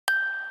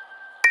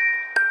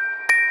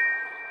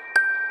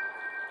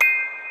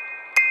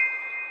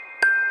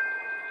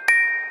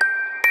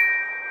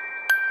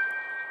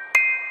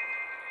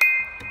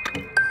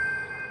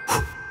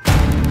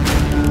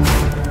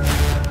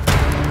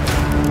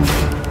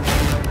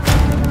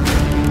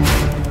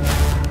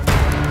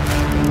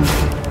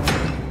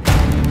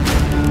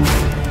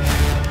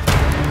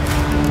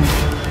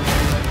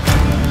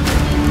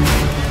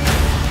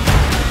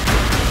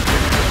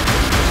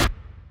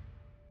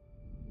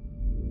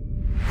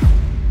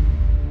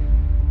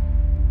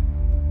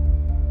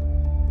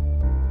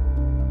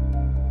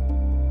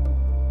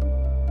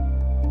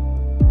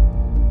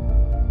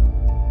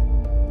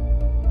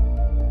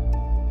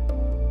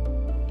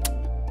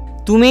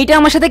তুমি এটা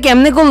আমার সাথে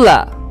কেমনে করলা?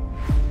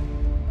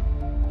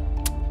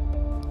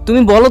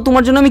 তুমি বলো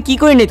তোমার জন্য আমি কি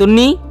করি নাই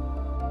তন্নি?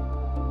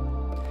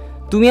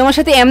 তুমি আমার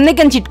সাথে এমনে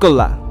কেন চিট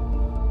করলা?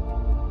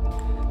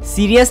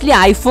 Seriously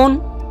iPhone?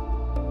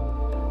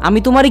 আমি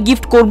তোমারে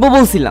গিফট করব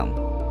বলছিলাম,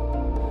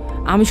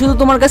 আমি শুধু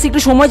তোমার কাছে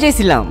একটু সময়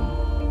চাইছিলাম।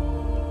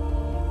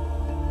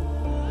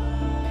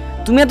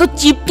 তুমি এত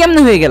চিপ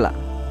কেমনে হয়ে গেলা?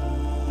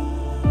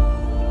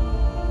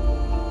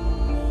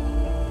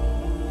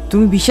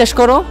 তুমি বিশ্বাস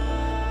করো,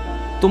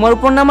 তোমার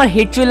উপর না আমার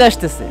হেড চলে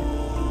আসতেছে।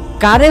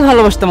 কারে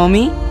ভালোবাসতাম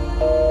আমি?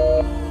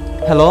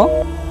 হ্যালো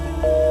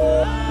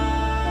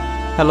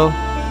হ্যালো,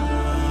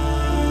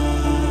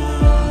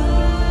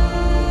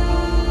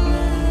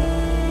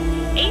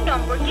 এই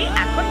নম্বরটি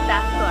এখন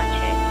ব্যস্ত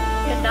আছে।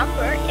 The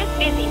number is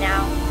busy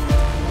now.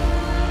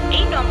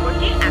 এই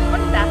নম্বরটি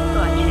এখন ব্যস্ত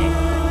আছে।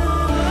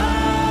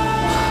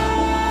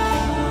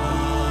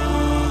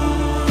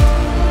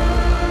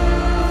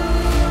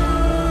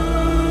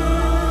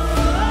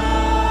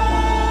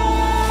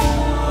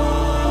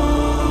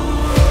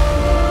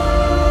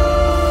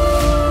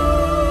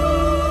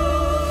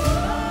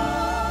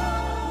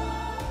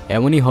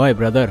 এমনই হয়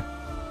ব্রাদার,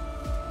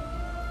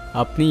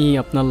 আপনি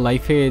আপনার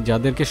লাইফে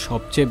যাদেরকে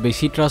সবচেয়ে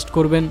বেশি ট্রাস্ট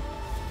করবেন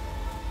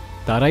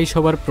তারাই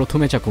সবার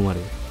প্রথমে চাকু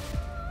মারে।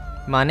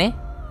 মানে?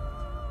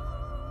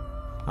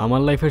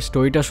 আমার লাইফের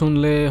স্টোরিটা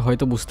শুনলে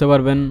হয়তো বুঝতে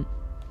পারবেন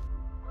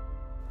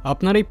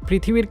আপনার এই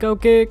পৃথিবীর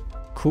কাউকে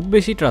খুব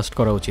বেশি ট্রাস্ট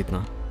করা উচিত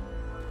না।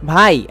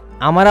 ভাই,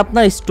 আমার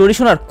আপনার স্টোরি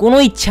শোনার কোনো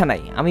ইচ্ছা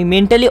নাই, আমি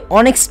মেন্টালি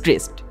অনেক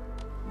স্ট্রেসড।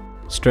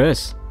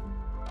 স্ট্রেস?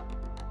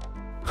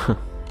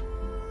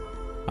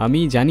 আমি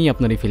জানি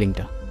আপনার এই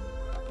ফিলিংটা,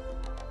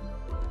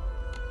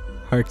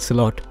 হার্টস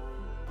লট।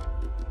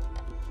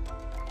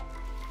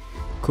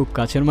 খুব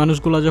কাছের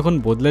মানুষগুলো যখন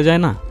বদলে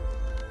যায় না,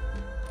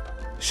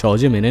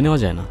 সহজে মেনে নেওয়া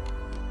যায় না।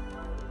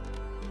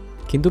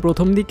 কিন্তু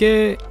প্রথম দিকে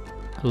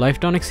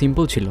লাইফটা অনেক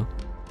সিম্পল ছিল,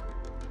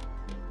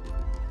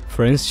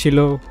 ফ্রেন্ডস ছিল,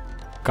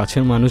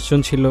 কাছের মানুষজন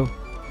ছিল,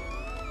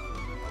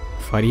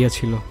 ফারিয়া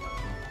ছিল।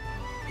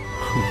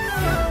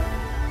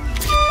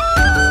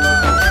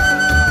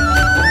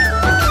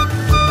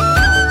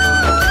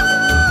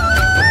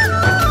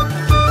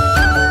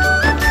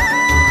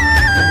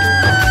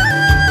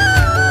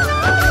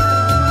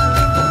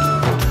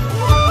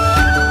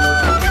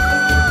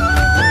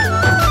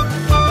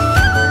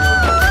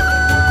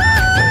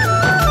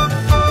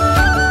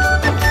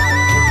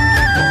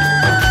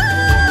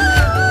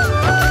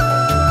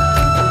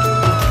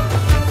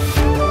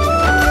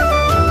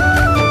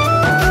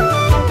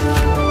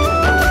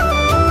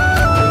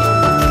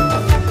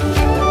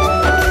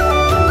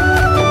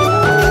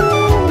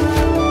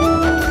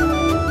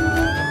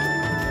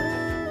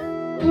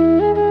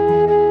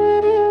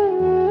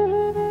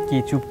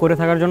 চুপ করে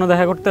থাকার জন্য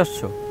দেখা করতে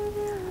আসছো?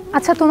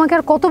 আচ্ছা, তোমাকে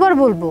আর কতবার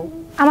বলবো,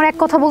 আমার এক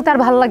কথা বলতে আর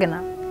ভালো লাগে না।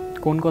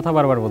 কোন কথা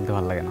বারবার বলতে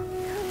ভালো লাগে না?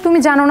 তুমি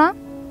জানো না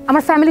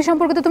আমার ফ্যামিলি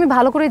সম্পর্কে? তো তুমি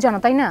ভালো করেই জানো,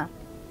 তাই না?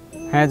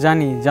 হ্যাঁ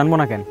জানি, জানবো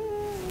না কেন?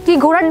 কি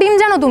ঘোড়ার ডিম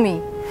জানো তুমি?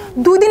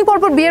 2 দিন পর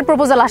পর বিয়ের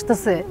প্রপোজাল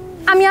আসতেছে,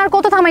 আমি আর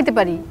কত থামাইতে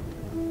পারি?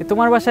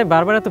 তোমার বাসায়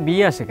বারবার এত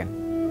বিয়ে আসে কেন?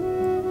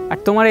 আর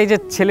তোমার এই যে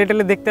ছেলে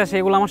টেলে দেখতে আসে,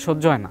 এগুলো আমার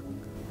সহ্য হয় না।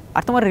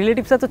 আর তোমার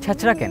রিলেটিভস এত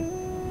ছ্যাচড়া কেন?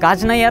 কাজ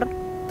নাই আর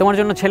তোমার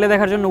জন্য ছেলে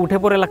দেখার জন্য উঠে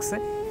পড়ে লাগছে?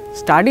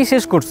 স্টাডি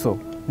শেষ করছো,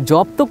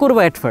 জব তো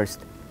করবা এট ফার্স্ট,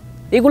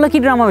 এগুলা কি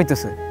ড্রামা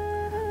হইতেছে?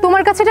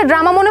 তোমার কাছে এটা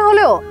ড্রামা মনে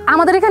হলেও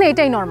আমাদের এখানে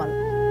এটাই নর্মাল।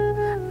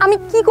 আমি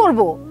কি করব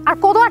আর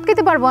কত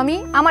আটকাতে পারবো আমি?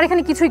 আমার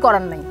এখানে কিছুই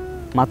করার নাই।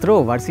 মাত্র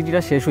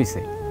ভার্সিটিটা শেষ হইছে,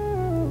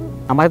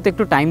 আমাদের তো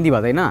একটু টাইম দিবা,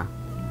 তাই না?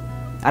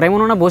 আর এমন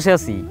না বসে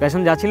আছি,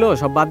 প্যাশন যা ছিল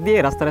সব বাদ দিয়ে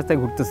রাস্তা রাস্তায়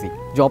ঘুরতেছি,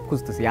 জব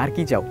খুঁজতেছি। আর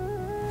কি চাও?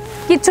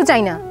 কিচ্ছু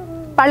চাই না,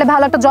 পারলে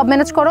ভালো একটা জব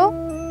ম্যানেজ করো,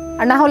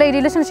 আর না হলে এই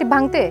রিলেশনশিপ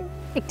ভাঙতে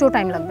একটুও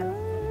টাইম লাগবে না।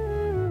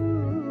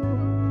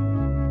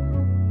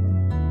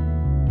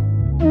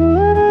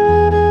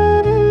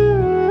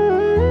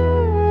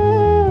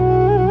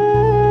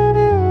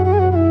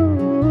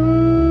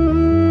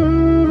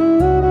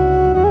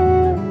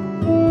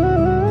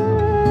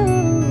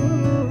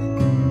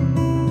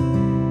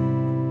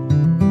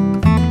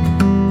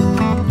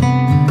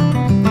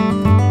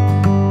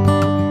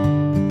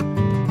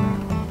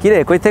 কিরে,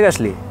 কই থেকে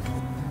আসলি?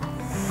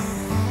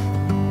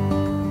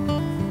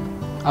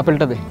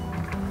 আপেলটা দে।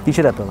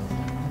 কিসের আপেল?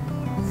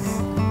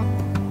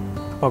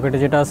 পকেটে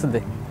যেটা আছে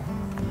দে।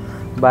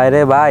 বাইরে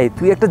ভাই,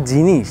 তুই একটা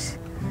জিনিস,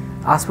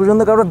 আজ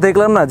পর্যন্ত কারোর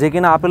দেখলাম না যে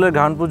কিনা আপেলের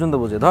ঘ্রাণ পর্যন্ত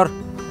বোঝে। ধর।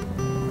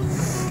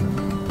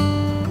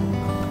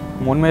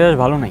 মন মেজাজ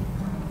ভালো নাই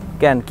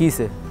কেন?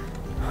 কিসে?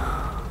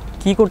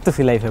 কি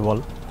করতেছি লাইফে বল?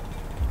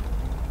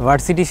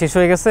 ভার্সিটি শেষ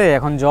হয়ে গেছে,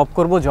 এখন জব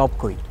করব। জব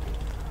কই?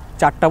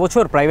 4টা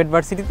বছর প্রাইভেট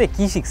ভার্সিটিতে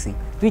কি শিখছি?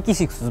 তুই কি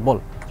শিখছিস বল?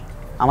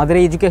 আমাদের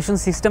এই এডুকেশন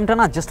সিস্টেমটা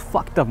না জাস্ট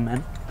ফাকড আপ ম্যান।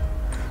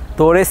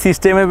 তোর এই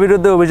সিস্টেমের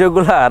বিরুদ্ধে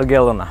অভিযোগগুলো আর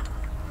গেল না।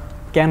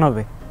 কেন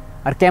হবে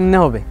আর কেমনে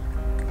হবে?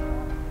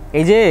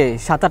 এই যে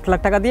 7-8 লাখ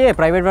টাকা দিয়ে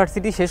প্রাইভেট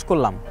ভার্সিটি শেষ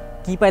করলাম,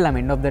 কি পাইলাম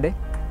এন্ড অফ দ্য ডে?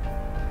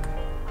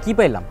 কি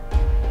পাইলাম?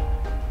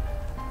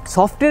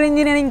 সফটওয়্যার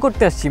ইঞ্জিনিয়ারিং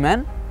করতে আসছি ম্যান।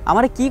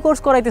 আমার কি কোর্স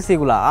করাইতেছে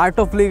এগুলা? আর্ট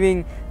অফ লিভিং,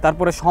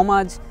 তারপরে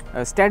সমাজ,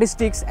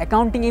 স্ট্যাটিস্টিক্স,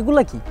 অ্যাকাউন্টিং,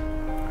 এগুলা কি?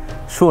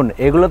 শুন,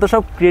 এগুলো তো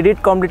সব ক্রেডিট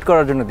কমপ্লিট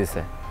করার জন্য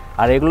দিছে,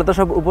 আর এগুলো তো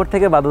সব উপর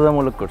থেকে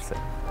বাধ্যতামূলক করছে।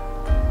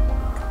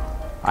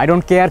 আই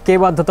ডোন্ট কেয়ার কে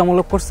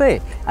বাধ্যতামূলক করছে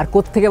আর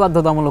কোত্থেকে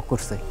বাধ্যতামূলক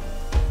করছে।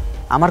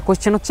 আমার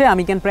কোশ্চেন হচ্ছে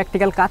আমি কেন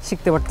প্র্যাকটিক্যাল কাজ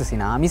শিখতে পারতেছি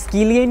না, আমি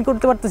স্কিল গেইন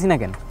করতে পারতেছি না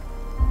কেন?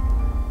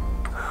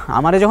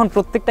 আমারে যখন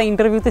প্রত্যেকটা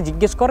ইন্টারভিউতে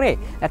জিজ্ঞেস করে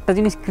একটা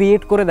জিনিস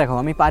ক্রিয়েট করে দেখাও,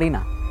 আমি পারি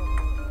না।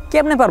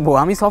 কেমনে পারবো?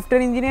 আমি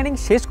সফটওয়্যার ইঞ্জিনিয়ারিং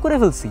শেষ করে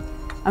ফেলছি,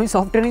 আমি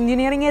সফটওয়্যার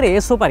ইঞ্জিনিয়ারিংয়ের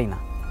এসও পারি না।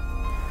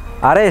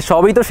 আরে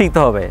সবই তো শিখতে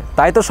হবে,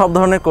 তাই তো সব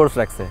ধরনের কোর্স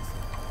রাখছে।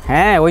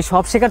 হ্যাঁ, ওই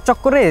সব শেখার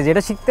চক্করে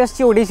যেটা শিখতে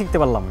আসছি ওটাই শিখতে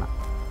পারলাম না।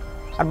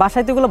 আর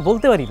বাসায় তো এগুলো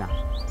বলতে পারি না,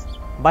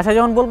 বাসায়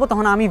যখন বলবো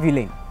তখন আমি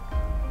ভিলেন।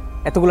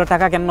 এতগুলো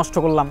টাকা কেন নষ্ট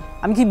করলাম?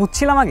 আমি কি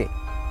বুঝছিলাম আগে?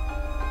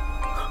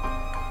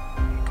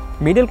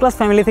 মিডল ক্লাস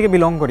ফ্যামিলি থেকে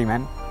বিলং করি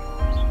ম্যান।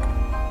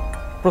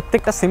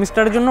 প্রত্যেকটা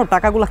সেমিস্টারের জন্য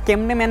টাকাগুলো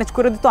কেমনে ম্যানেজ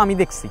করে দিত আমি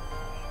দেখছি,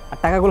 আর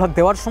টাকাগুলো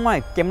দেওয়ার সময়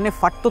কেমনে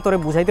ফাটতো তোরে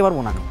বুঝাইতে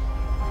পারবো না আমি।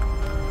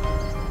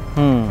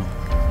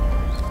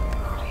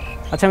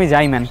 আচ্ছা আমি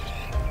যাই ম্যান,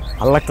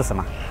 ভালো লাগতেছে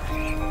না।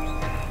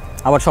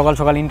 আবার সকাল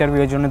সকাল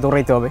ইন্টারভিউয়ের জন্য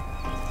দৌড়াইতে হবে,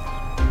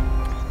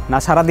 না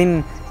সারাদিন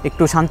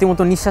একটু শান্তি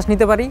মতো নিঃশ্বাস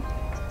নিতে পারি,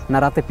 না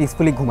রাতে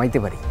পিসফুলি ঘুমাইতে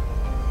পারি।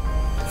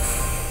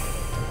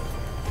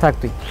 থাক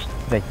তুই,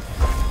 যাই।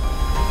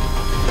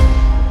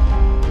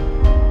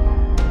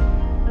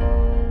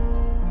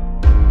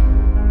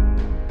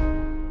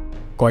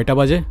 কয়টা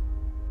বাজে?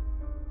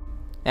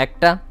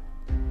 একটা।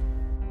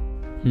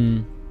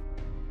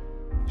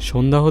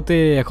 সন্ধ্যা হতে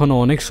এখনো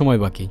অনেক সময়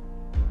বাকি,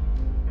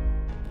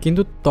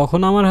 কিন্তু তখন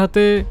আমার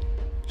হাতে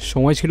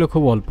সময় ছিল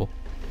খুব অল্প।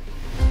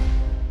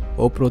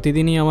 ও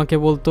প্রতিদিনই আমাকে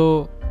বলতো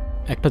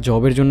একটা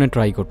জবের জন্য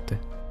ট্রাই করতে,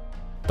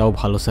 তাও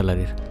ভালো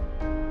স্যালারির।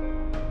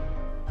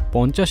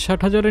 50-60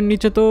 হাজারের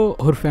নিচে তো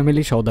ওর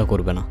ফ্যামিলি সওদা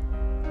করবে না।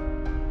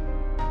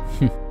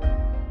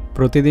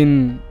 প্রতিদিন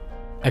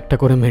একটা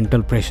করে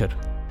মেন্টাল প্রেশার,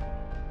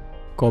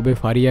 কবে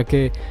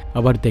ফারিয়াকে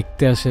আবার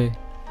দেখতে আসে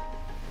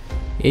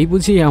এই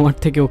বুঝি আমার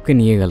থেকে ওকে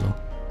নিয়ে গেল।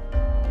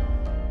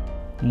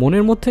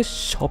 মনের মধ্যে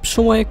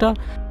সবসময় একটা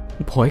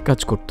ভয় কাজ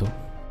করত,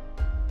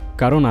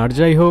 কারণ আর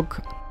যাই হোক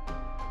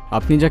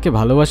আপনি যাকে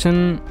ভালোবাসেন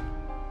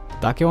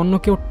তাকে অন্য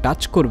কেউ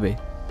টাচ করবে,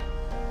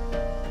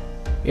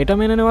 এটা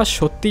মেনে নেওয়া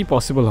সত্যিই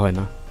পসিবল হয়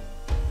না।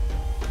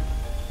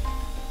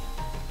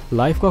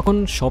 লাইফ কখন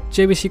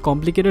সবচেয়ে বেশি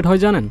কমপ্লিকেটেড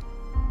হয় জানেন?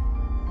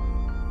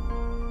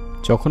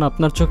 যখন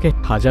আপনার চোখে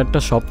হাজারটা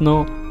স্বপ্ন,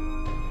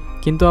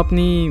 কিন্তু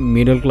আপনি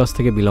মিডল ক্লাস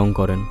থেকে বিলং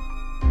করেন,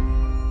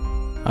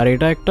 আর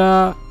এটা একটা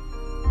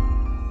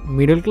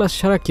মিডল ক্লাস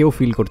ছাড়া কেউ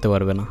ফিল করতে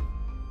পারবে না।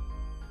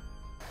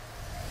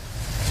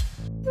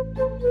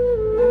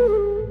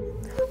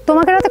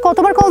 তোমাকে রাতে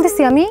কতবার কল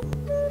দিছি আমি,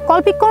 কল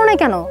পিক করো নাই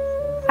কেন?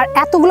 আর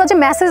এতগুলো যে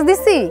মেসেজ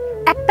দিছি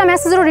একটা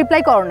মেসেজেরও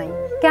রিপ্লাই করো নাই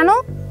কেন?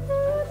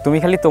 তুমি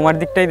খালি তোমার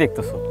দিকটাই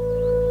দেখতেছো,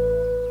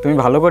 তুমি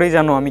ভালো করেই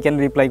জানো আমি কেন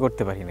রিপ্লাই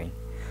করতে পারি নাই।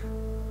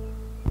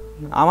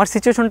 আমার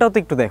সিচুয়েশনটাও তো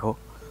একটু দেখো।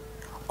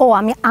 ও,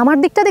 আমি আমার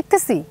দিকটা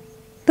দেখতেছি,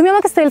 তুমি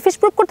আমাকে সেলফিশ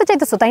প্রুভ করতে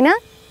চাইতেছো তাই না?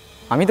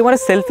 আমি তোমার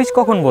সেলফিশ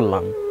কখন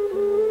বললাম?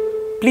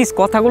 প্লিজ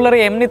কথাগুলোর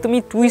এমনি তুমি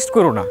টুইস্ট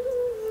করো না।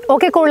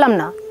 ওকে, করলাম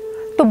না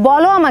তো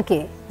বলো আমাকে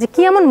যে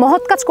কি এমন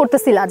মহৎ কাজ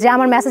করতেছিলা যে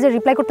আমার মেসেজে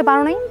রিপ্লাই করতে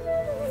পারো নাই?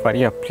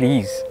 ফারিয়া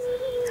প্লিজ।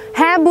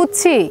 হ্যাঁ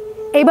বুঝছি,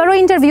 এবারও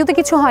ইন্টারভিউতে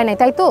কিছু হয় নাই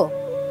তাই তো?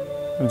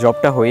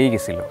 জবটা হয়েই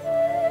গেছিল,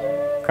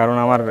 কারণ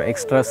আমার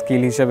এক্সট্রা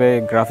স্কিল হিসেবে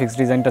গ্রাফিক্স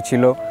ডিজাইনটা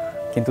ছিল,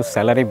 কিন্তু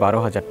স্যালারি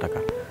 12,000 টাকা।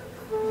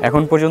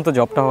 এখন পর্যন্ত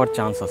জবটা হওয়ার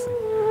চান্স আছে।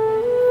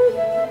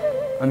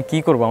 আমি কি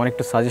করবো, আমার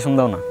একটু সাজেশন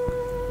দাও না।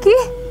 কি,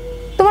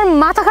 তোমার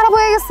মাথা খারাপ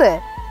হয়ে গেছে?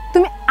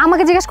 তুমি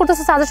আমাকে জিজ্ঞেস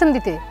করতেছো সাজেশন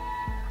দিতে?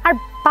 আর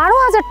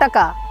 12,000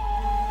 টাকা,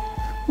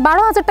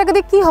 12,000 টাকা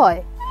দিয়ে কি হয়?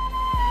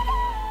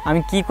 আমি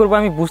কি করবো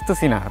আমি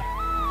বুঝতেছি না। আর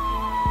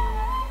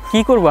কি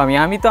করবো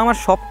আমি তো আমার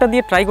সবটা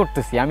দিয়ে ট্রাই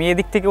করতেছি। আমি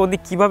এদিক থেকে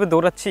ওদিক কিভাবে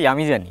দৌড়াচ্ছি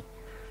আমি জানি।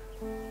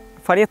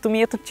 ফারিয়া তুমি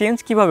এত চেঞ্জ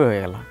কিভাবে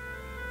হয়ে গেল?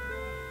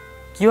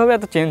 কিভাবে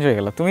এত চেঞ্জ হয়ে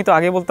গেল? তুমি তো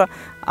আগে বলতা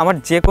আমার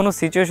যে কোনো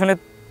সিচুয়েশনে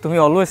তুমি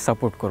অলওয়েজ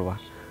সাপোর্ট করবা,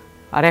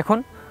 আর এখন?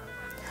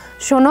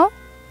 শোনো,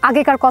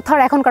 আগেকার কথা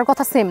আর এখনকার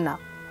কথা সেম না,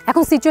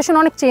 এখন সিচুয়েশন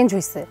অনেক চেঞ্জ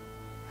হয়েছে।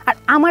 আর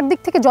আমার দিক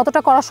থেকে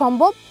যতটা করা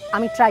সম্ভব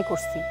আমি ট্রাই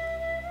করছি।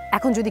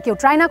 এখন যদি কেউ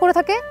ট্রাই না করে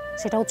থাকে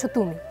সেটা হচ্ছে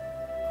তুমি।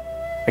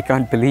 I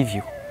can't believe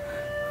you.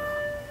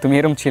 তুমি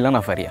এরকম ছিল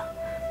না ফারিয়া।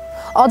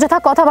 অযথা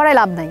কথা বাড়ায়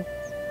লাভ নাই।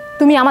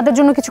 তুমি আমাদের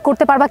জন্য কিছু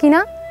করতে পারবা কি না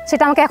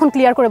সেটা আমাকে এখন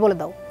ক্লিয়ার করে বলে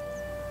দাও।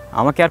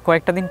 আমাকে আর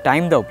কয়েকটা দিন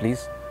টাইম দাও প্লিজ।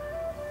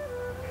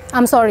 I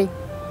am sorry.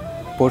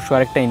 পরশু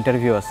আরেকটা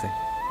ইন্টারভিউ আছে,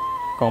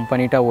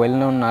 কোম্পানিটা ওয়েল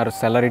নোন আর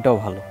স্যালারিটাও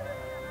ভালো,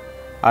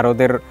 আর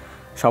ওদের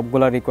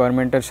সবগুলা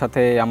রিকোয়ারমেন্টের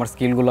সাথে আমার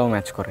স্কিলগুলোও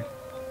ম্যাচ করে।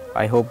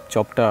 আই হোপ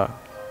জবটা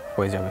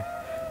হয়ে যাবে।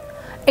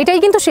 এটাই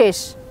কিন্তু শেষ।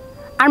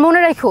 আর মনে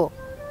রাখো,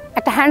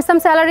 একটা হ্যান্ডসাম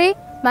স্যালারি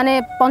মানে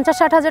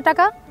 50-60 হাজার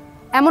টাকা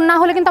এমন না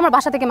হলে কিন্তু আমার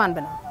বাসা থেকে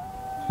মানবে না।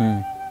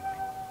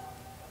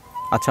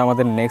 আচ্ছা,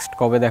 আমাদের নেক্সট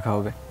কবে দেখা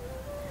হবে?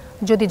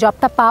 যদি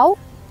জবটা পাও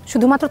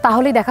শুধুমাত্র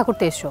তাহলেই দেখা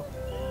করতে এসো,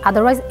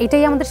 আদারওয়াইজ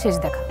এটাই আমাদের শেষ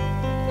দেখা।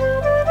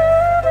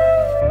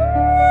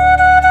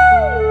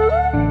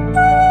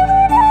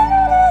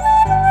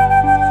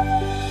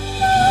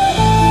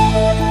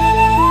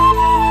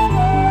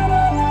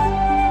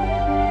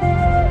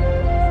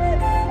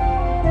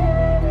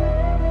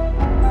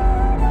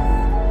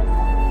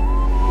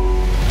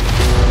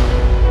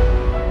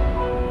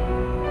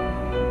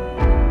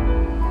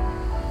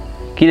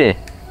 কিরে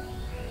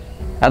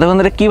এতক্ষণ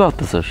ধরে কি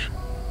ভাবতেছস?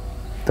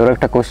 তোর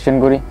একটা কোশ্চেন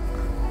করি,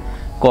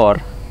 কর।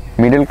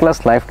 মিডল ক্লাস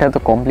লাইফটা এত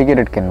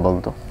কমপ্লিকেটেড কেন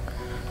বলতো?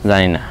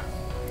 জানি না।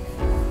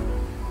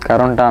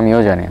 কারণটা আমিও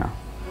জানি না,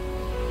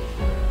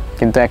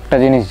 কিন্তু একটা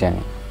জিনিস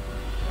জানি,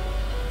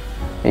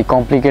 এই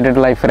কমপ্লিকেটেড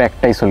লাইফের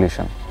একটাই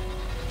সলিউশন,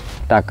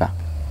 টাকা।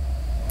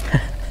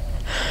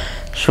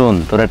 শোন,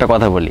 তোর একটা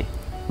কথা বলি,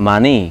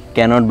 মানি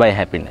ক্যানট বাই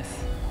হ্যাপিনেস।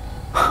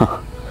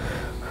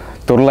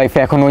 তোর লাইফে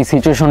এখন ওই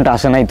সিচুয়েশনটা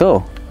আসে নাই তো,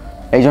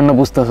 এই জন্য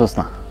বুঝতেছস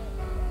না।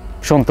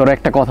 শোন, তোর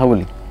একটা কথা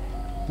বলি,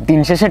 দিন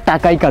শেষে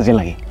টাকাই কাজে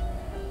লাগে,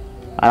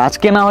 আর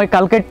আজকে না হয়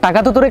কালকে টাকা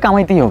তো তোরে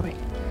কামাইতেই হবে।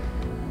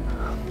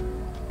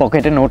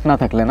 পকেটে নোট না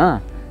থাকলে না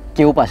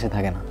কেউ পাশে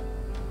থাকে না,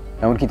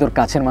 এমনকি তোর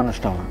কাছের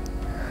মানুষটাও না।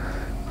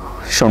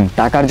 শোন,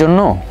 টাকার জন্য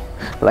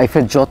লাইফে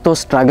যত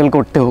স্ট্রাগল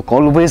করতে হোক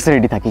অলওয়েজ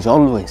রেডি থাকিস,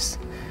 অলওয়েজ।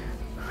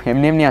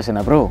 এমনি এমনি আসে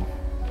না ব্রো।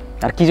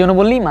 আর কি জন্য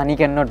বললি money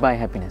can not by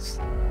happiness?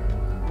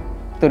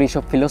 তোর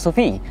এইসব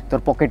ফিলোসফি তোর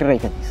পকেটে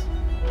রেখে this,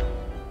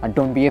 R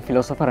don't B A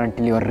philosopher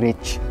until you R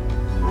rich.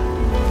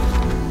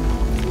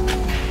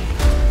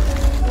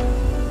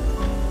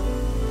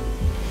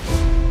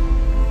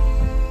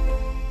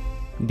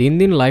 দিন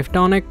দিন লাইফটা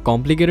অনেক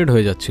কমপ্লিকেটেড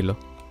হয়ে যাচ্ছিল,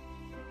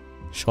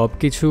 সব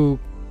কিছু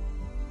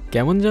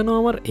কেমন যেন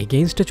আমার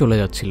এগেইনস্টে চলে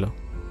যাচ্ছিল।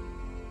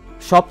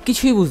 সব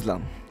কিছুই বুঝলাম,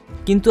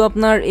 কিন্তু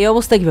আপনার এই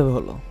অবস্থা কিভাবে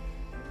হলো?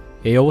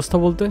 এই অবস্থা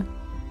বলতে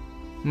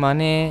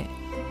মানে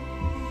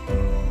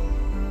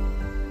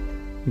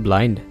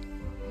ব্লাইন্ড।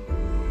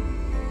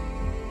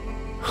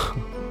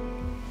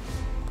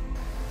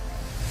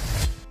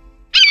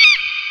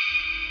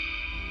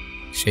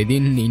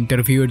 সেদিন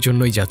ইন্টারভিউয়ের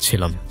জন্যই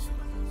যাচ্ছিলাম,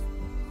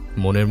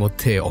 মনের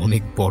মধ্যে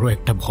অনেক বড়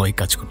একটা ভয়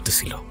কাজ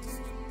করতেছিল,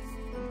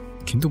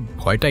 কিন্তু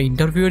ভয়টা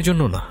ইন্টারভিউয়ের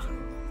জন্য না,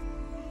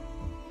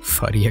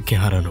 ফারিয়াকে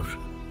হারানোর।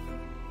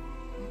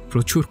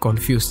 প্রচুর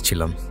কনফিউজ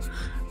ছিলাম,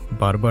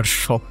 বারবার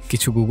সব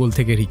কিছু গুগল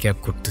থেকে রিক্যাপ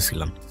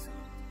করতেছিলাম,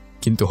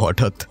 কিন্তু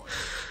হঠাৎ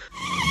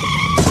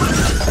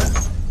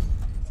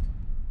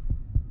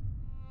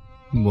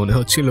মনে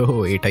হচ্ছিল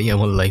এটাই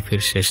আমার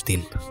লাইফের শেষ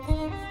দিন।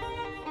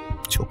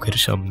 চোখের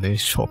সামনে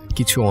সব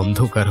কিছু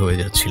অন্ধকার হয়ে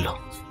যাচ্ছিল,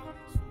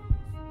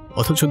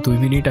 অথচ 2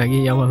 মিনিট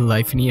আগেই আমার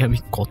লাইফ নিয়ে আমি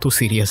কত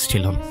সিরিয়াস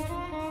ছিলাম,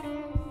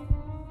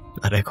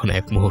 আর এখন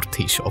এক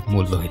মুহূর্তেই সব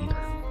মূল্যহীন।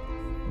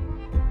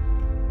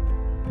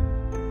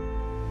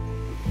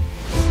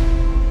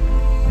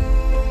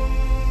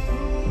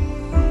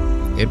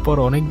 এরপর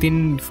অনেকদিন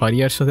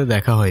ফারিয়ার সাথে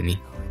দেখা হয়নি,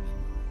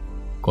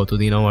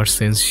 কতদিন আমার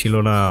সেন্স ছিল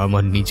না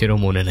আমার নিজেরও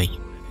মনে নাই,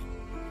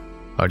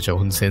 আর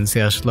যখন সেন্সে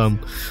আসলাম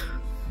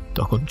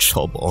তখন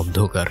সব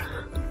অন্ধকার।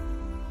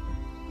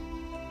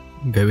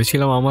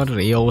 ভেবেছিলাম আমার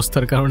এই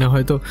অবস্থার কারণে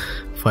হয়তো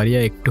ফারিয়া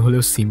একটু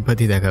হলেও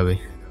সিম্পাথি দেখাবে,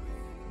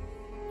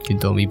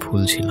 কিন্তু আমি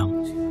ভুল ছিলাম।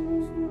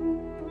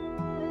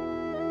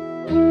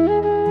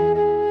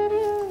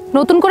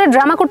 নতুন করে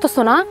ড্রামা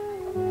করতেছো না?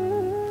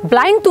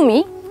 ব্লাইন্ড তুমি?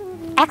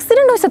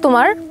 অ্যাক্সিডেন্ট হয়েছে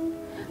তোমার,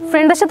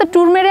 ফ্রেন্ডের সাথে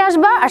ট্যুর মেরে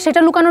আসবা, আর সেটা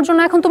লুকানোর জন্য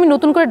এখন তুমি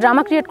নতুন করে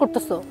ড্রামা ক্রিয়েট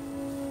করতেছো।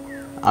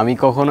 আমি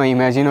কখনো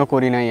ইমাজিনও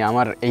করি নাই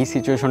আমার এই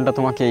সিচুয়েশনটা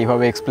তোমাকে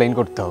এইভাবে এক্সপ্লেইন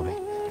করতে হবে।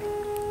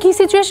 কি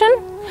সিচুয়েশন?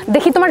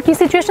 দেখি তোমার কি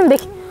সিচুয়েশন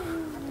দেখি।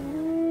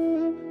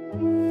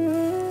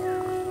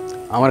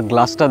 আমার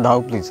গ্লাসটা দাও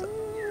প্লিজ,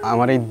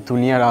 আমার এই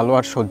দুনিয়ার আলো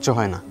আর সহ্য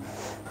হয় না,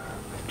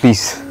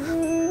 প্লিজ।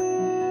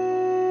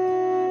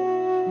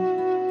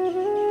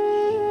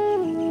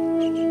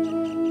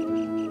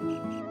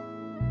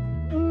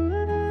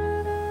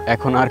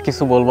 এখন আর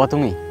কিছু বলবা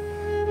তুমি?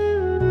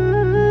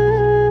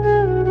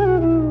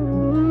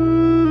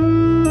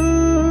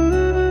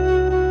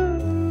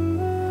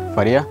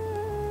 ফারিয়া,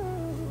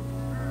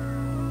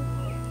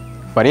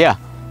 ফারিয়া,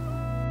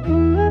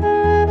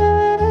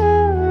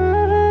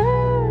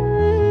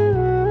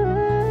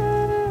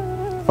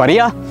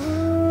 ফারিয়া,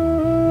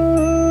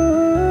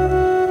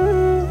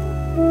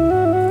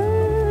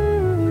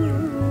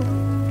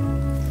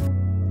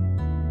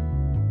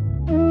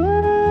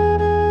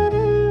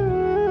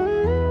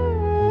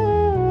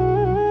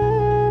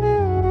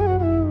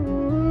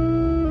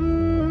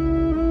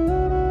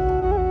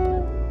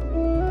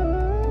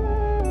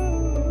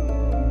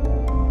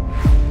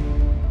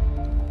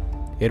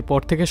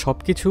 এরপর থেকে সব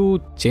কিছু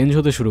চেঞ্জ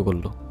হতে শুরু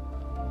করলো,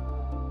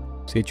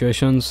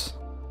 সিচুয়েশনস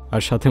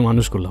আর সাথে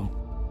মানুষগুলো।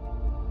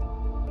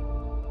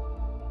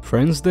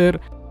 ফ্রেন্ডসদের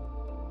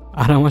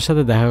আর আমার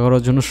সাথে দেখা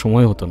করার জন্য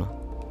সময় হতো না।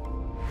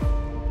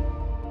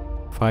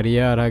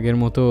 ফারিয়া আর আগের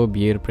মতো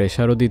বিয়ের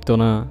প্রেশারও দিত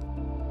না।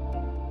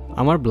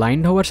 আমার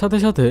ব্লাইন্ড হওয়ার সাথে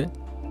সাথে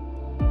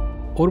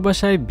ওর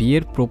বাসায়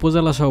বিয়ের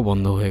প্রপোজাল আসাও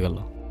বন্ধ হয়ে গেল।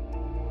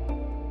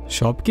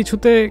 সব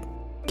কিছুতে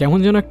কেমন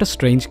যেন একটা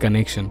strange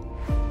connection,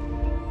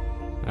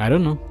 I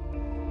don't know.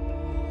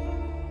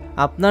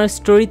 আপনার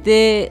স্টোরিতে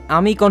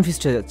আমি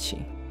কনফিউজড হয়ে যাচ্ছি।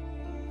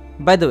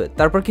 বাই দ্য ওয়ে,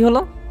 তারপর কি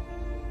হলো?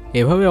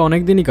 এভাবে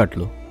অনেক দিনই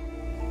কাটলো,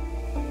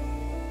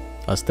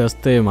 আস্তে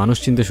আস্তে মানুষ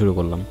চিনতে শুরু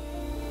করলাম।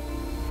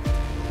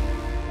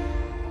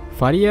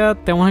 ফারিয়া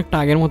তেমন একটা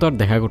আগের মতো আর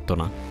দেখা করতো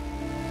না,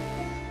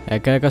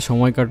 একা একা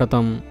সময়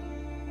কাটাতাম,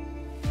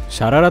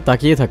 সারা রাত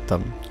তাকিয়ে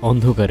থাকতাম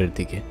অন্ধকারের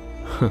দিকে।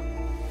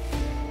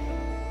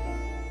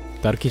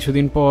 তার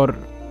কিছুদিন পর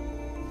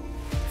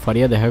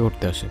ফারিয়া দেখা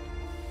করতে আসে।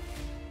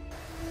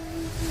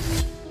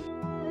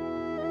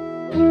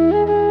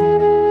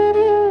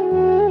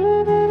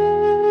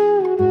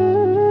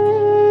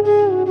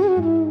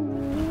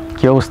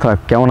 কি অবস্থা,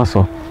 কেমন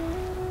আছো?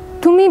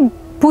 তুমি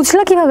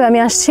বুঝলা কিভাবে আমি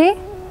আসছি?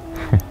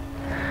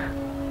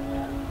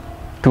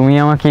 তুমি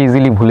আমাকে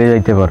ইজিলি ভুলে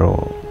যাইতে পারো,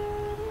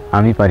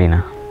 আমি পারি না।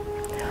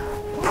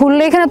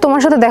 ভুললে এখানে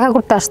তোমার সাথে দেখা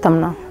করতে আসতাম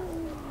না।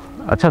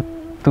 আচ্ছা,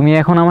 তুমি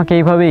এখন আমাকে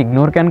এইভাবে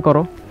ইগনোর কেন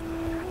করো?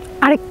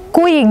 আরে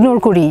কই ইগনোর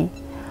করি,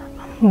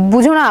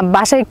 বুঝো না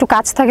বাসায় একটু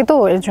কাজ থাকে তো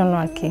এর জন্য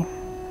আর কি,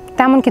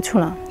 তেমন কিছু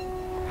না।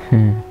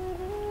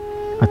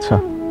 আচ্ছা,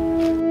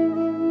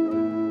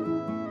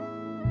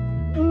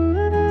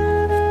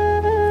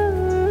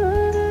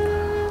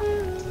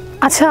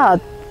 আচ্ছা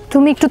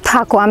তুমি একটু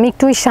থাকো, আমি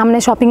একটু ওই সামনে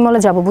শপিং মলে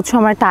যাবো, বুঝছো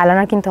আমার একটা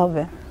আইলাইনার কিনতে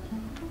হবে।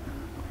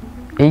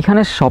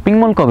 এইখানে শপিং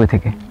মল কবে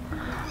থেকে?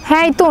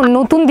 হ্যাঁ এই তো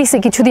নতুন দিছে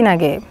কিছুদিন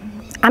আগে।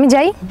 আমি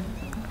যাই?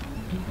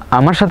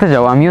 আমার সাথে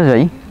যাও, আমিও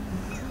যাই।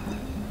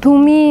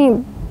 তুমি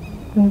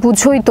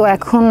বুঝোই তো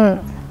এখন।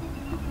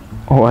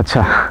 ও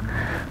আচ্ছা,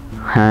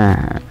 হ্যাঁ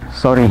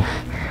সরি,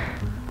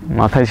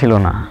 মাথায় ছিল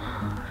না।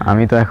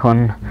 আমি তো এখন।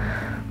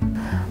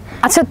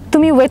 আচ্ছা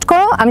তুমি ওয়েট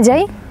করো, আমি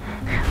যাই।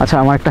 আচ্ছা,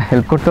 আমার একটা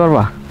হেল্প করতে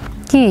পারবা?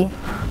 কি?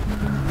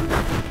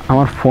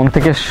 আমার ফোন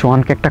থেকে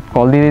সোহানকে একটা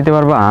কল দিয়ে দিতে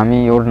পারবা? আমি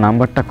ওর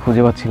নাম্বারটা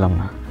খুঁজে পাচ্ছিলাম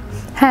না।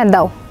 হ্যাঁ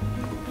দাও,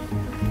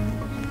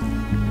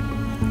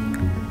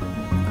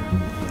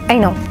 এই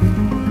নাও।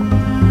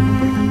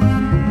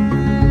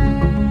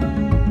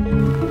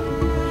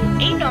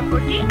 এই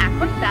নম্বরটি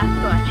এখন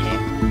ব্যস্ত আছে।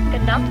 The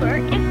number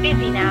is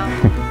busy now.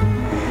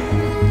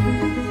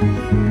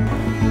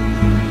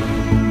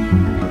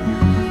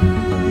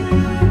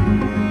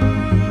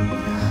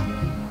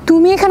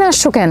 তুমি এখানে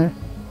আসছো কেন?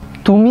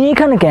 তুমি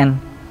এখানে কেন?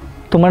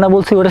 তোমার না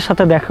বলছি ওর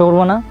সাথে দেখা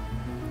করবো না?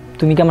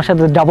 তুমি কি আমার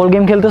সাথে ডাবল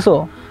গেম খেলতেছো?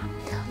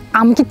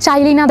 আমি কি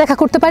চাইলেই না দেখা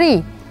করতে পারি?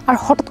 আর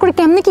হঠাৎ করে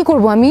কেমনে কি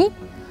করব আমি?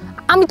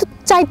 আমি তো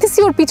চাইতেছি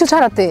ওর পিছু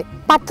ছাড়াতে,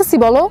 পারতেছি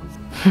বলো?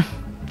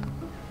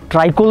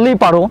 ট্রাই করলেই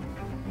পারো।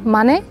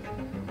 মানে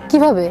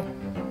কিভাবে?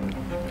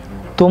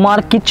 তোমার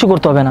কিচ্ছু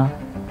করতে হবে না,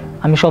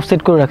 আমি সব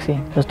সেট করে রাখছি।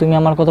 জাস্ট তুমি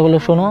আমার কথাগুলো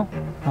শোনো,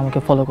 আমাকে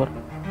ফলো করো।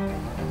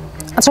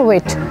 আচ্ছা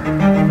ওয়েট।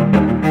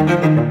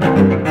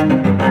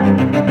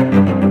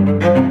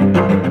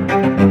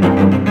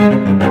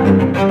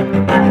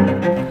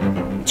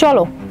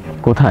 চলো।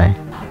 কোথায়?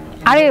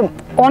 আরে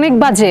অনেক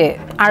বাজে,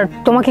 আর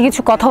তোমাকে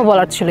কিছু কথাও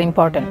বলার ছিল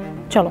ইম্পর্টেন্ট।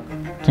 চলো।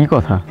 কি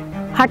কথা?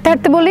 হাঁটতে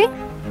হাঁটতে বলি।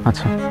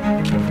 আচ্ছা।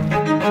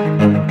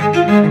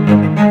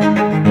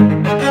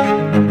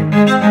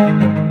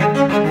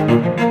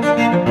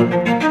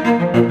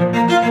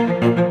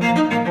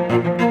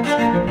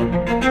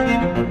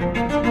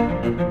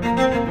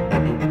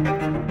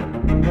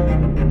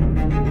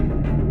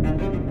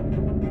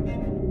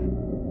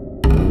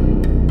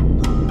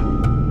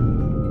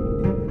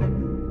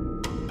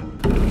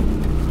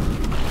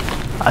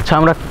 আচ্ছা,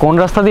 আমরা কোন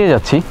রাস্তা দিয়ে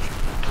যাচ্ছি?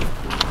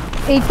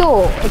 এই তো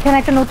এখানে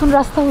একটা নতুন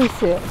রাস্তা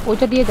হয়েছে,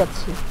 ওইটা দিয়ে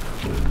যাচ্ছি।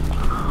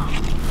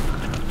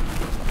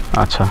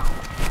 আচ্ছা,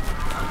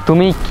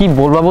 তুমি কি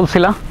বলবা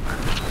বলছিলা?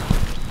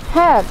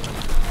 হ্যাঁ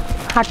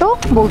হাঁটো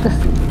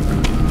বলতেছি।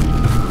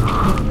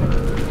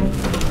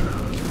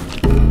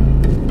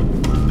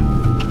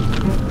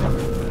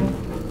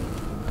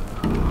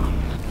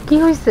 কি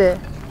হয়েছে?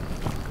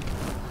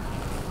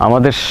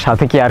 আমাদের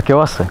সাথে কি আর কেউ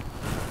আছে?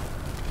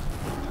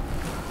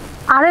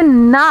 আরে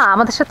না,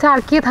 আমাদের সাথে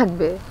আর কে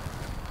থাকবে?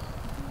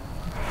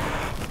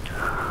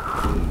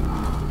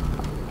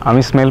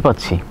 আমি স্মেল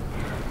পাচ্ছি।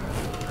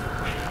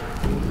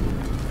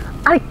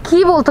 আরে কি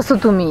বলতেছো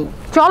তুমি?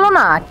 চলো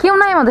না, কেউ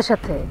নাই আমাদের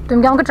সাথে। তুমি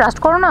কি আমাকে ট্রাস্ট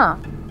করো না?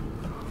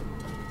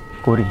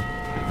 করি।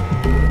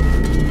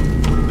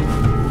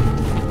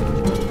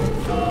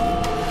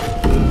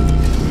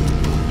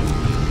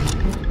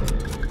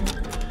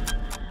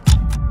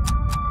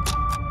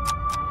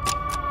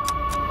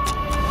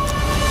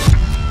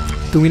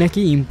 তুমি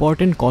নাকি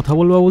ইম্পর্টেন্ট কথা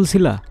বলবা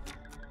বলছিলা,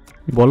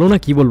 বলো না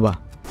কি বলবা?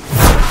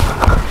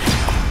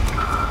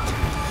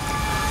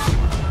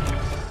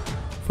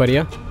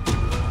 ফারিয়া,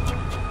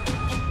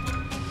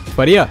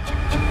 ফারিয়া,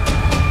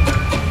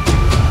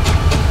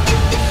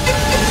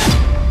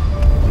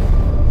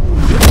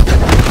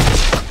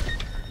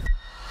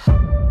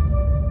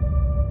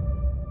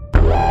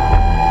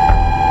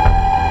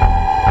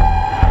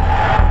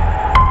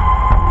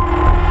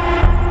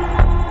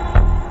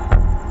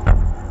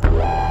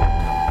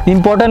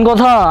 ইম্পর্টেন্ট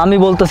কথা আমি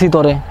বলতেছি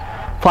তোরে।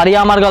 ফারিয়া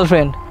আমার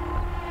গার্লফ্রেন্ড,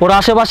 ওর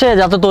আশেপাশে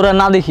যাতে তোরা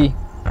না দেখি।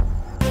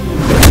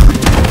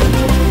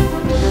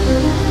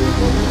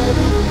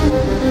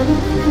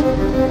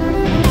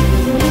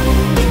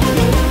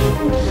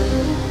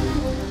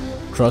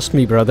 ট্রাস্ট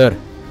মি ব্রাদার,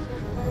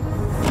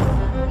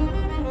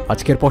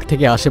 আজকের পর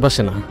থেকে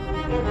আশেপাশে না,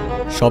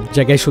 সব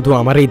জায়গায় শুধু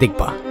আমারই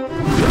দেখবা।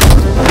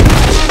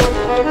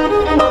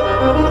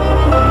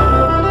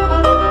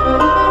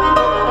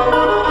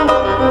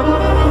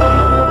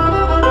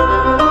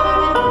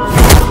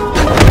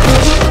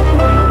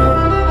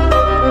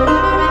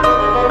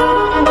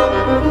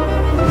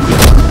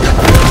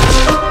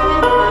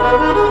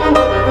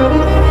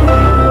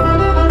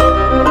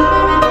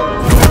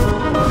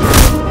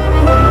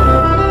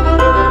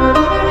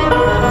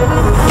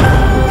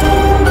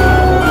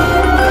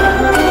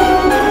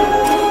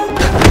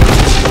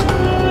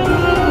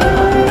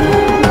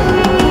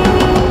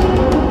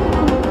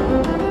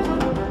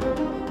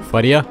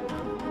 পারিয়া,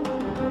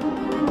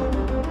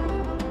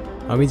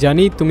 আমি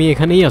জানি তুমি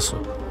এখানেই আসো।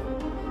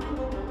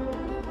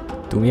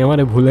 তুমি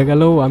আমারে ভুলে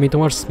গেলেও আমি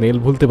তোমার স্মেল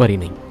ভুলতে পারি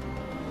নাই।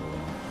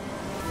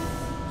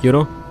 You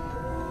know,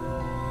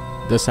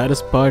 the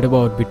saddest part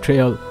about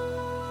betrayal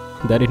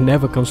that it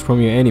never comes from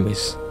your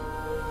enemies.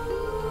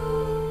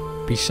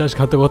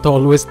 বিশ্বাসঘাতকতা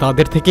অলওয়েজ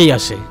তাদের থেকেই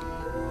আসে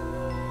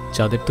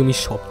যাদের তুমি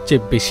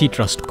সবচেয়ে বেশি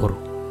ট্রাস্ট করো।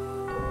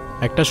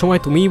 একটা সময়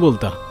তুমিই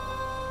বলতা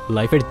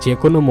লাইফের যে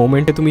কোনো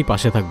মোমেন্টে তুমি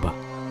পাশে থাকবা,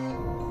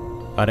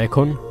 আর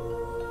এখন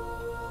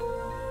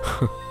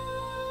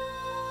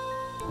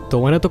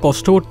তোমার এত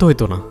কষ্ট করতে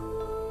হইতো না,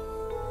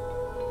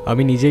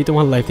 আমি নিজেই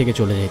তোমার লাইফ থেকে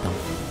চলে যাইতাম।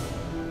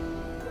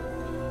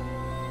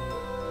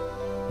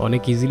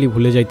 অনেক ইজিলি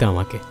ভুলে যাইতে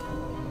আমাকে,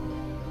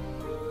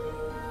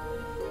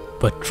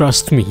 বাট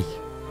ট্রাস্ট মি,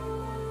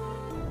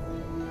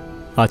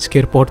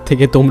 আজকের পর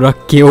থেকে তোমরা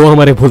কেউ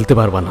আমারে ভুলতে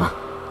পারবা না।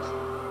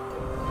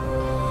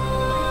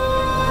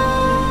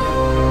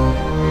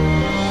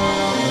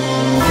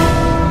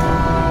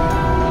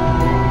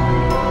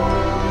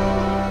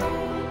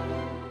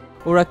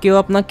 ওরা কেউ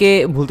আপনাকে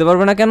ভুলতে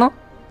পারবে না কেন?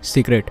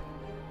 সিক্রেট।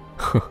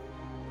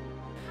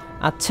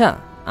 আচ্ছা,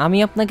 আমি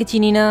আপনাকে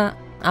চিনি না,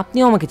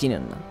 আপনিও আমাকে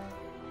চিনেন না,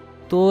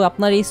 তো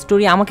আপনার এই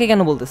স্টোরি আমাকে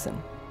কেন বলতেছেন?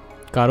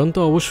 কারণ তো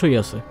অবশ্যই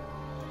আছে।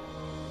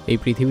 এই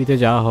পৃথিবীতে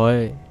যা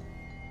হয়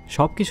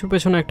সব কিছুর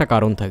পেছনে একটা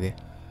কারণ থাকে,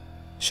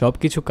 সব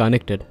কিছু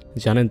কানেক্টেড,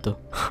 জানেন তো।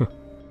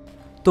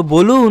 তো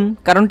বলুন,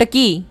 কারণটা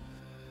কি?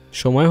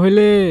 সময়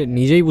হইলে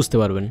নিজেই বুঝতে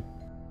পারবেন।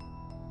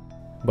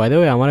 বাই দ্য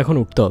ওয়ে, আমার এখন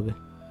উঠতে হবে।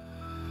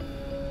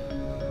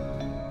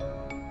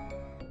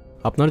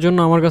 আপনার জন্য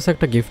আমার কাছে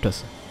একটা গিফট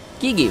আছে।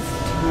 কি গিফট?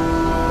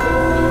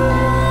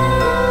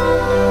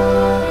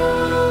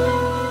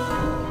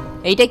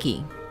 এইটা কি?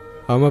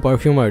 আমি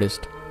পারফিউম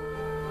আর্টিস্ট।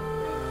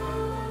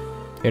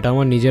 এটা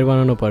আমার নিজের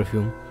বানানো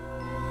পারফিউম।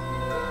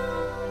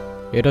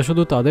 এটা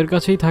শুধু তাদের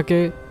কাছেই থাকে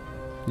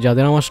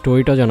যাদের আমার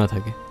স্টোরিটা জানা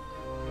থাকে।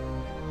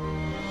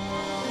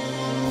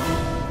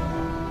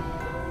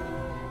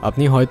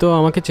 আপনি হয়তো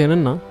আমাকে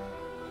চেনেন না,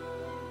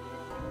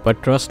 বাট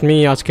ট্রাস্ট মি,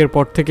 আজকের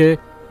পর থেকে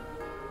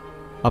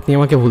আপনি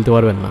আমাকে ভুলতে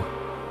পারবেন না।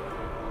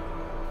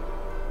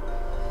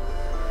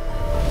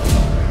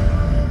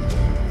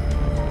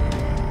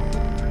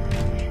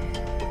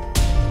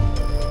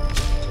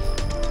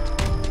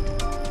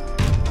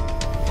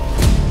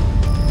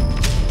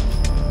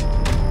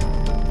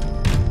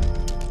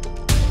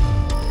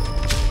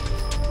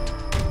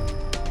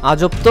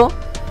 আজব তো,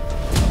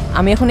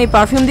 আমি এখন এই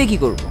পারফিউম দিয়ে কি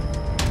করব?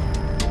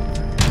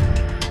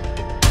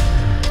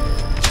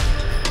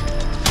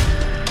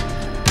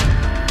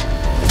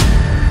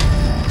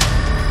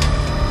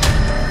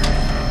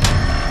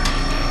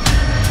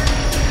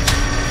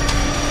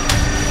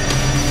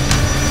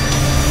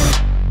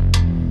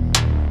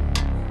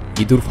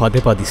 ইঁদুর ফাঁদে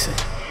পা দিছে।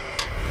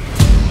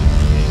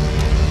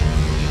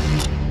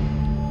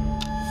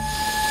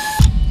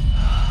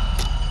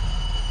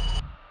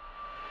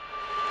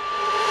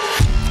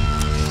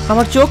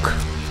 আমার চোখ,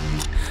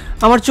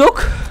 আমার চোখ,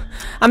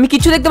 আমি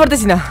কিচ্ছু দেখতে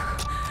পারতেছি না।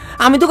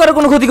 আমি তো কারো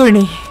কোনো ক্ষতি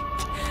করিনি,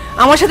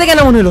 আমার সাথে কেন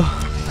মনে হলো?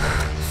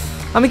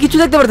 আমি কিচ্ছু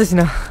দেখতে পারতেছি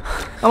না,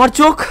 আমার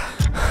চোখ,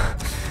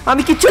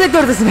 আমি কিচ্ছু দেখতে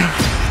পারতেছি না।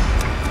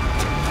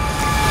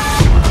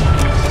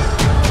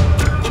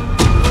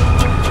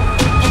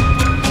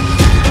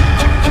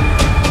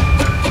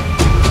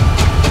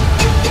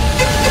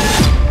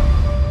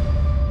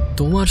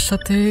 তোমার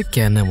সাথে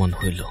কেন এমন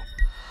হইল?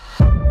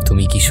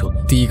 তুমি কি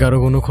সত্যি কারো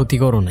কোনো ক্ষতি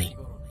করো নাই?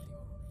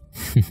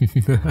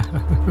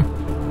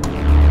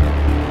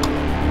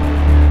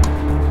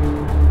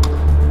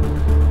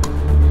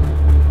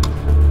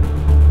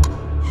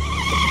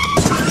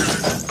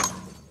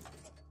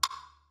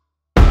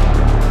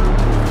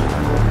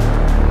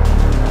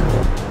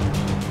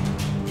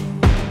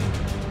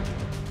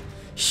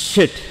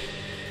 শিট,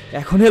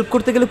 এখন হেল্প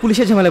করতে গেলে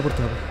পুলিশের ঝামেলায়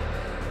পড়তে হবে,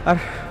 আর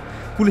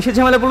পুলিশের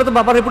ঝামেলায় পড়লে তো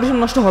বাবার রেপুটেশন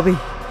নষ্ট হবেই।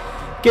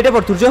 কেটে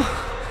পড় তুর্য,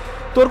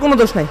 তোর কোনো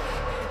দোষ নাই,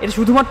 এটা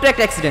শুধুমাত্র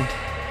একটা অ্যাক্সিডেন্ট।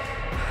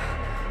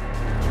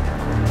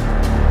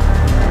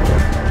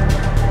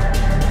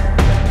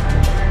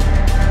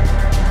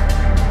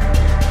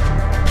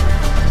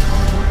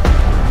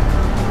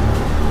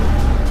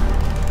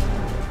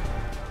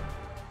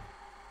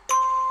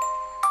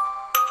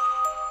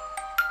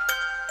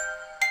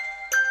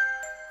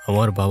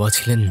 আমার বাবা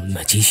ছিলেন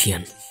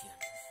ম্যাজিশিয়ান,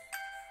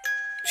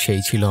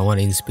 সেই ছিল আমার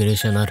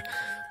ইন্সপিরেশন, আর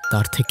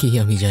তার থেকেই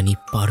আমি জানি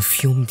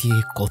পারফিউম দিয়ে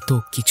কত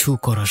কিছু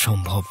করা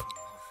সম্ভব।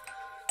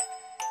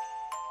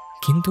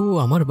 কিন্তু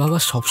আমার বাবা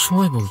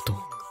সবসময় বলতো,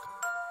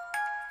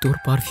 তোর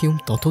পারফিউম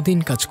ততদিন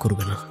কাজ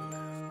করবে না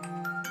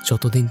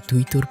যতদিন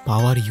তুই তোর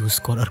পাওয়ার ইউজ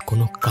করার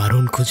কোনো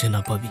কারণ খুঁজে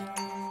না পাবি,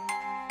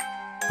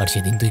 আর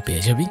যেদিন তুই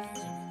পেয়ে যাবি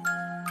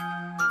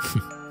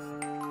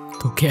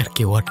তোকে আর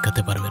কেউ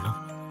আটকাতে পারবে না।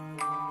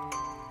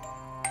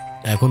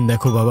 এখন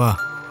দেখো বাবা,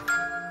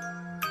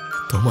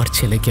 তোমার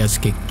ছেলেকে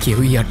আজকে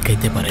কেউই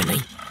আটকাইতে পারে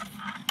নাই।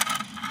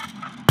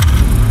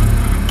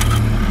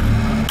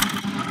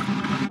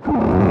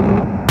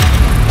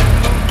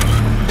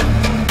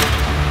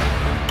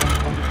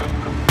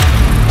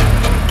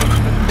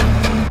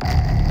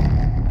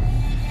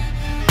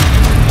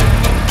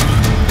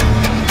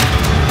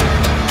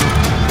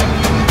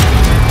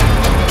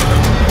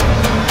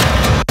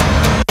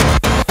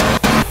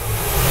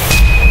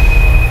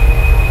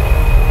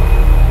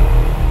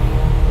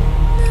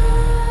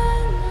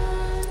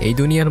 এই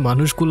দুনিয়ার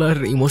মানুষগুলার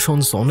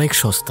ইমোশনস অনেক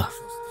সস্তা।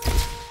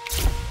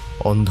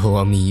 অন্ধ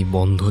আমি,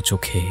 বন্ধ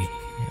চোখে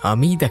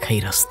আমি দেখাই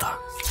রাস্তা।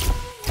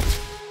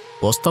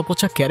 বস্তা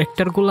পচা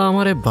ক্যারেক্টারগুলো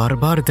আমারে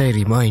বারবার দেয়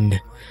রিমাইন্ড,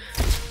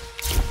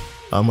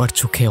 আমার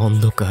চোখে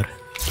অন্ধকার,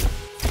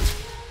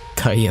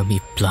 তাই আমি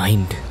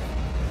ব্লাইন্ড।